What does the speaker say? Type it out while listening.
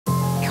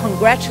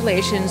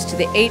congratulations to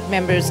the 8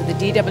 members of the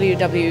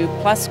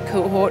DWW Plus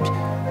cohort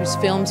whose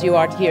films you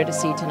are here to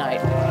see tonight.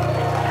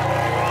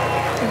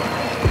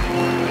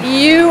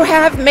 You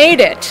have made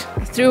it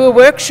through a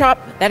workshop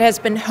that has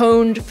been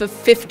honed for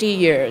 50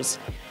 years.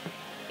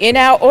 In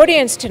our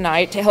audience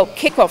tonight, to help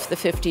kick off the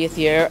 50th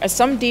year, are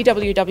some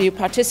DWW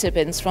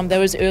participants from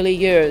those early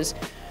years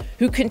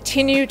who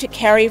continue to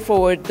carry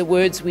forward the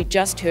words we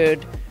just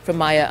heard from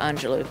Maya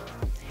Angelou.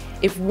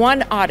 If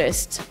one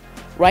artist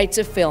writes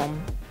a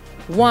film,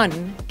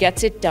 one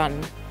gets it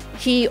done,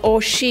 he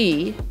or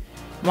she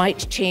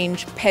might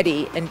change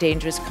petty and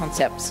dangerous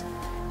concepts.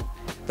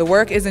 The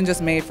work isn't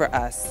just made for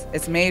us.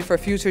 It's made for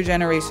future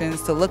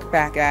generations to look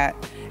back at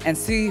and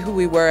see who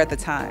we were at the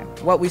time,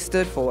 what we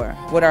stood for,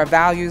 what our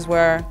values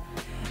were.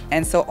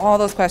 And so all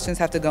those questions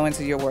have to go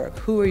into your work.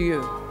 Who are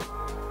you?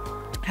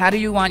 How do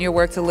you want your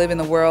work to live in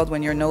the world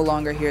when you're no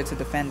longer here to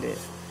defend it?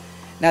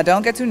 Now,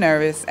 don't get too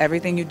nervous.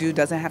 Everything you do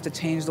doesn't have to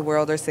change the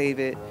world or save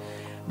it.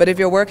 But if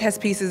your work has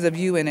pieces of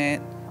you in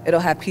it,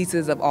 it'll have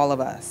pieces of all of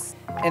us.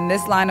 In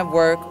this line of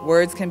work,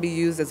 words can be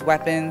used as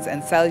weapons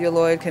and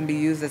celluloid can be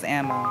used as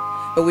ammo.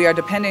 But we are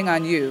depending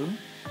on you,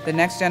 the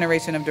next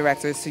generation of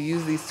directors, to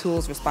use these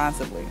tools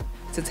responsibly,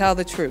 to tell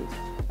the truth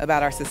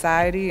about our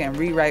society and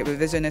rewrite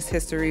revisionist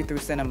history through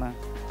cinema.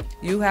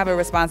 You have a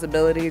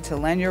responsibility to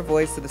lend your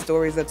voice to the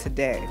stories of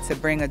today, to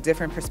bring a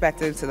different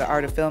perspective to the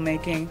art of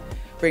filmmaking,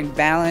 bring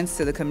balance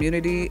to the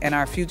community and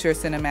our future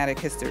cinematic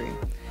history.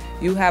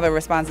 You have a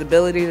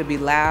responsibility to be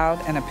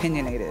loud and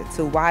opinionated,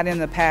 to widen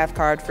the path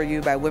carved for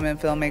you by women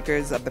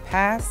filmmakers of the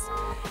past,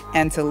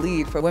 and to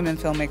lead for women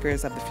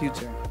filmmakers of the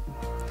future.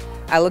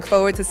 I look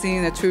forward to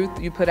seeing the truth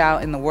you put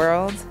out in the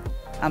world.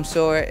 I'm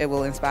sure it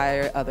will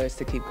inspire others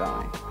to keep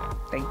going.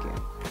 Thank you.